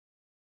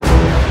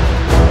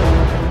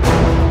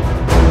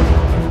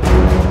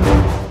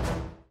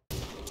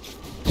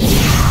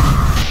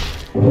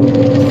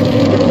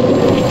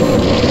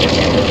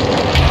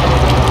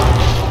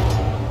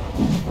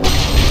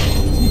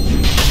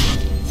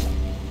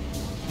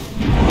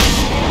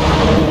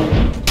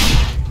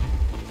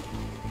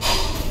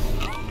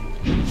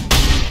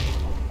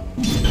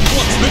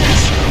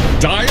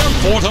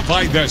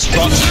inside their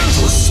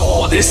structures. Who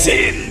saw this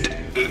end?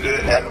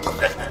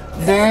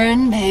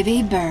 Burn,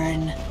 baby,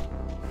 burn.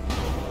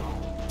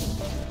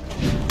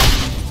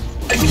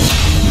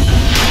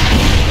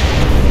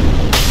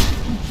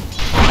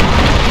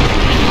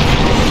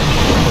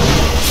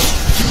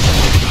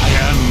 I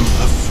am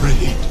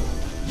afraid.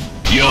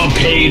 Your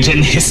page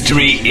in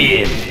history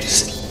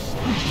ends.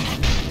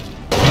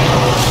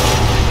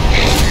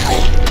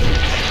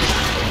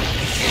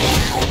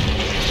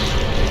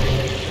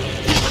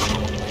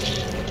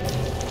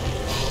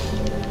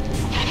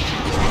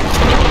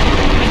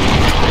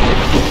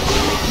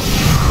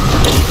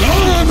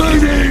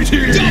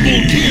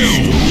 Double kill!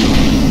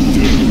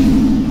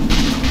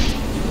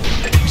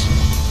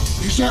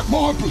 Is that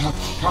my blood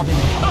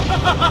coming?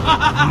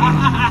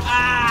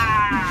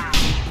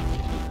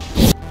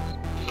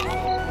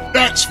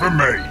 That's for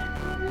me!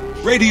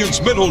 Radiant's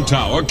middle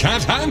tower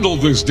can't handle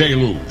this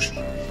deluge.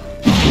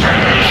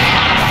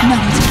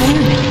 Money's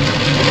burning.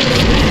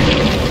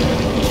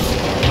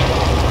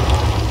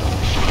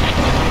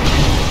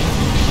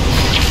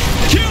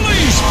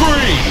 Killing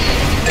spree!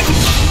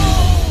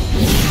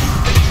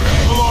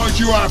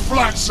 You are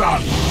flat,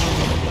 son!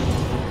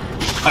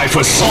 I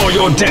foresaw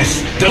your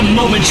death the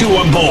moment you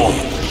were born.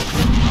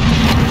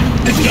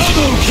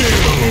 Double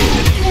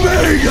kill!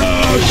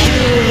 Mega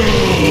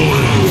kill!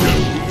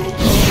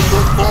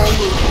 The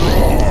fallen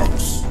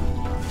rocks!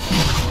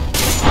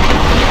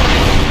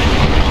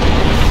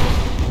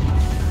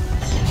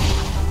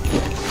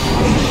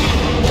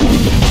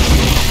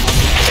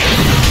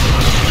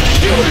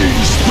 Killing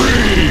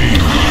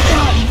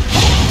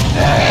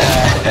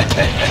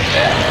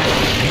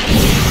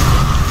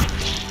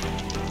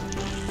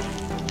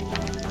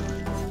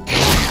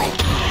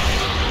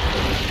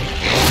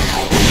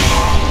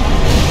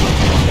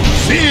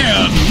Fear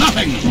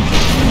nothing!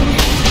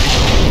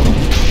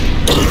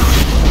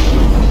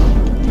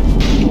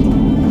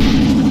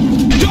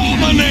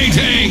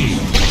 Dominating!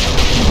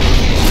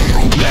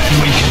 Then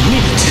we can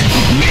meet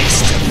face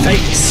to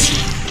face.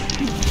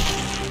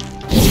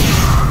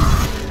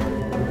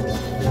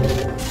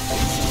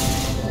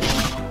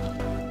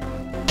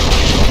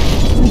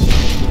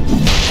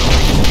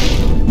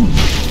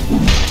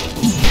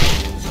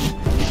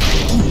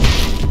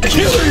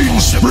 Killing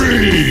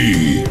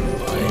spree!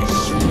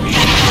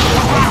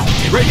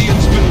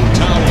 Radiant's middle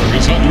tower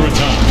is under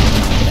attack.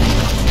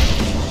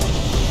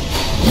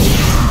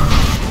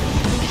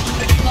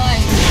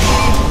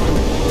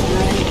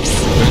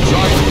 They're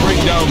trying to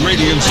bring down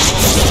Radiant's...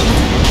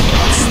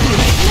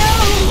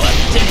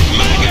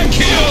 Mega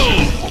kill!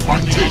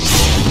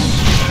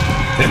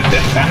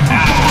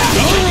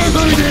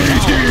 Dominating!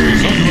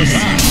 Under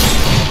attack.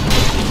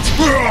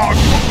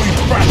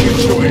 Back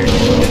into it!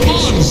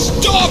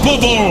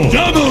 Unstoppable!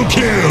 Double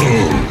kill!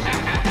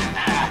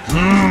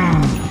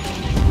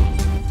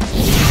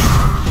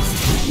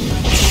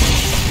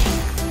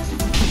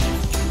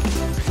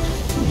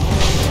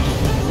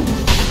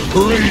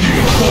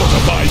 Radiant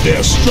fortified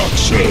their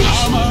structures!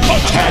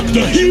 Attack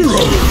the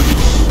heroes!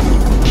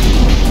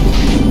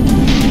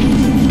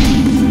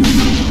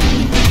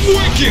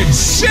 Wicked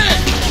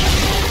sick!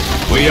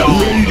 We are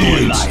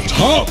Radiant's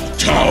top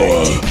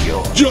tower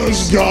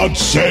just got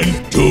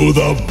sent to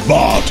the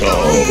bottom!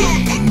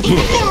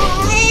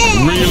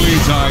 Really,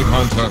 Tide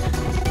Hunter?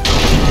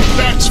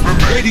 That's for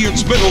me!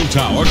 Radiant's middle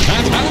tower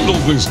can't handle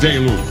this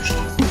deluge.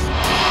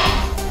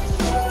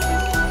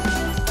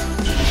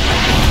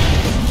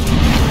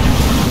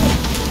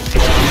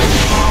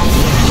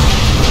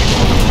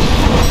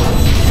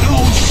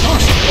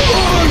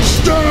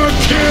 Monster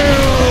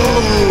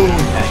kill!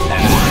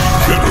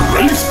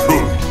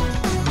 Generation!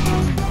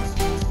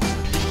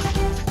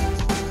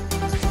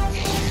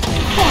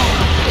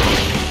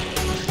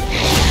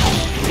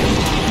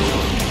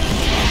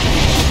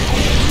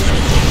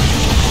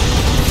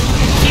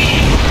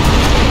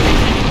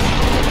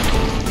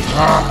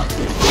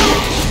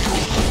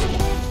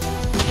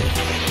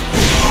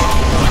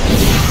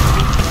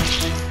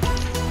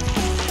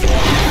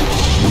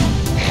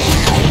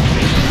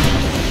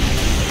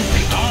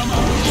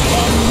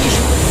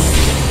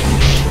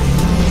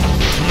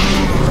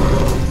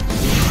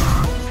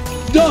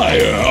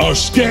 Dire are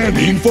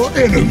scanning for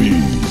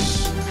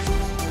enemies.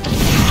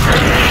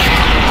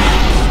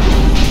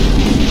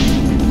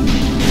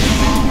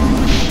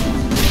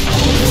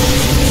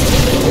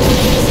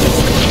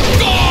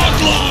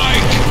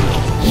 Godlike!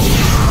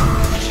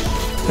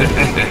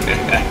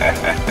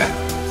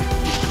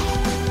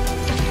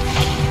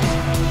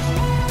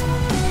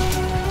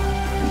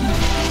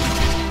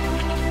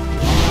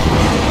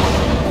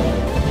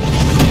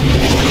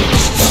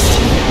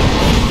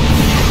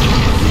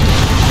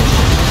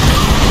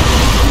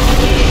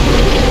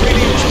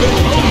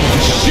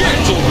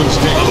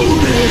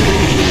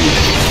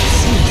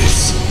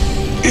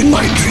 In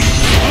my dream.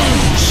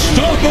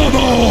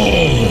 Unstoppable!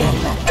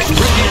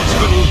 Radiant's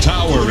middle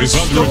tower is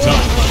under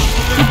attack.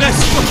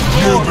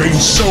 You've been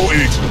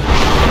sorted.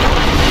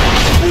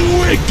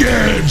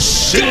 Wicked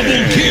sick!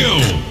 Double kill!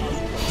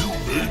 You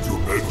made your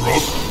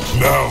bedrock.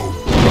 Now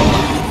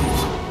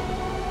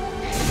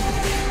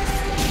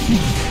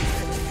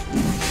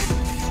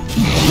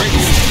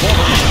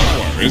bottom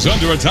tower is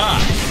under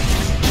attack.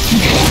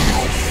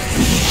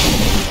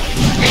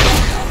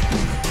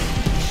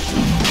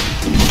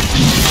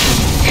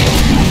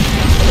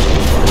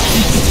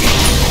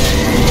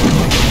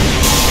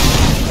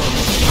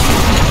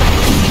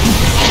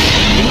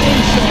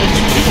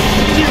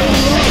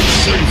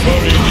 Safer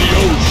in the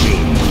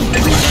ocean.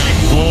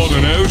 More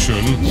than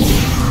ocean.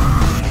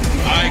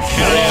 I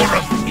carry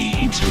a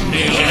fee to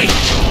negate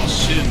your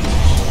sins.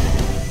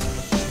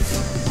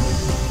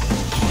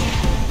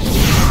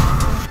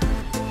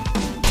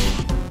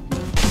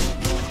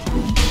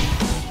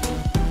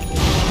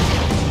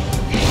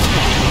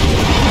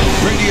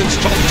 Radiant's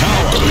top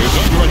tower is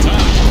under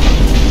attack.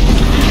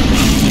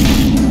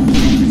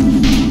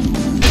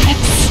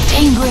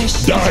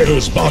 Extinguished.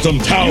 Dire's bottom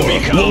tower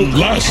won't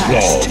last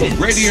long.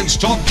 Radiant's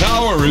top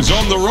tower is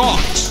on the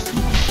rocks.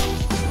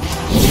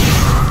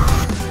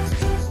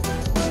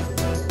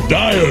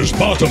 Dire's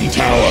bottom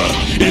tower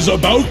is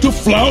about to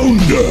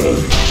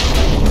flounder.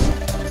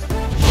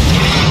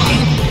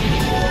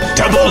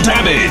 Double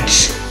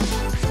damage!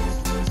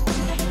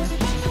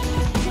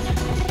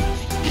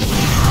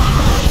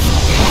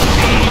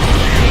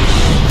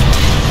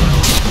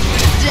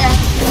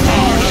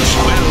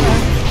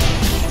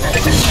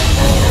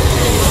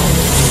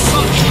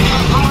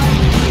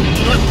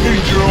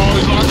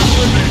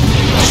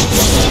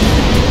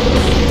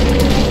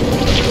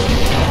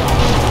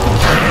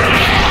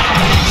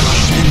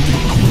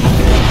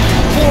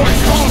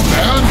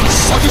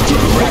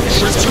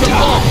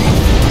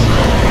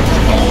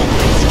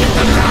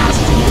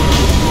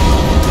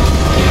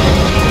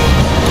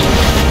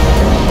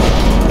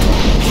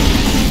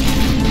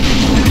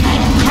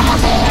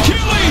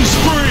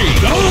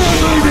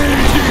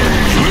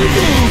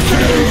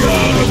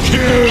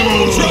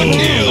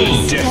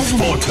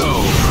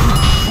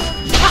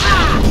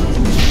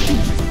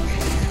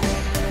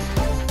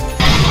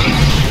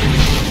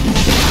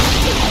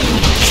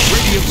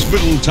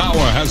 Middle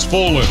tower has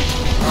fallen.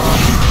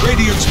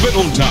 Radiant's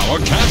middle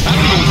tower can't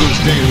handle this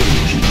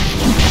deluge.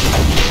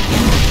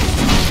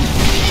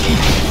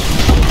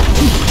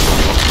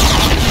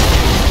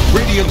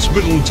 Radiant's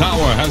middle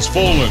tower has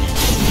fallen.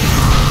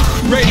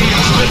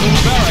 Radiant's middle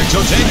barracks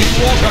are taking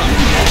water.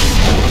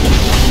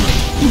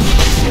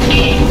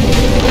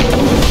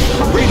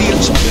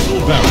 Radiant's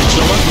middle barracks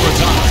are under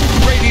attack.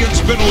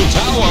 Radiant's middle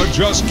tower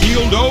just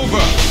keeled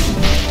over.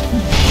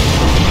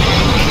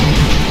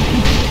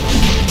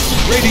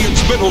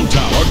 Radiant's middle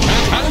tower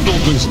can't handle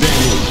this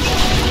deluge.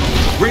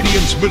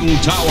 Radiant's middle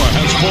tower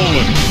has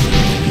fallen.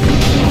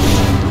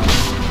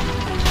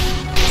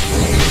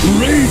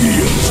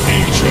 Radiant's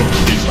ancient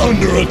is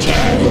under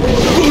attack.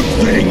 Good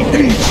thing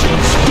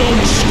ancients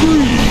don't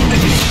scream.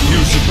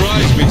 You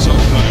surprise me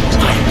sometimes.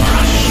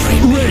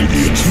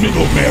 Radiant's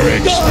middle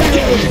barracks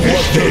gave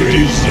what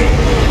they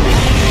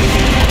deserve.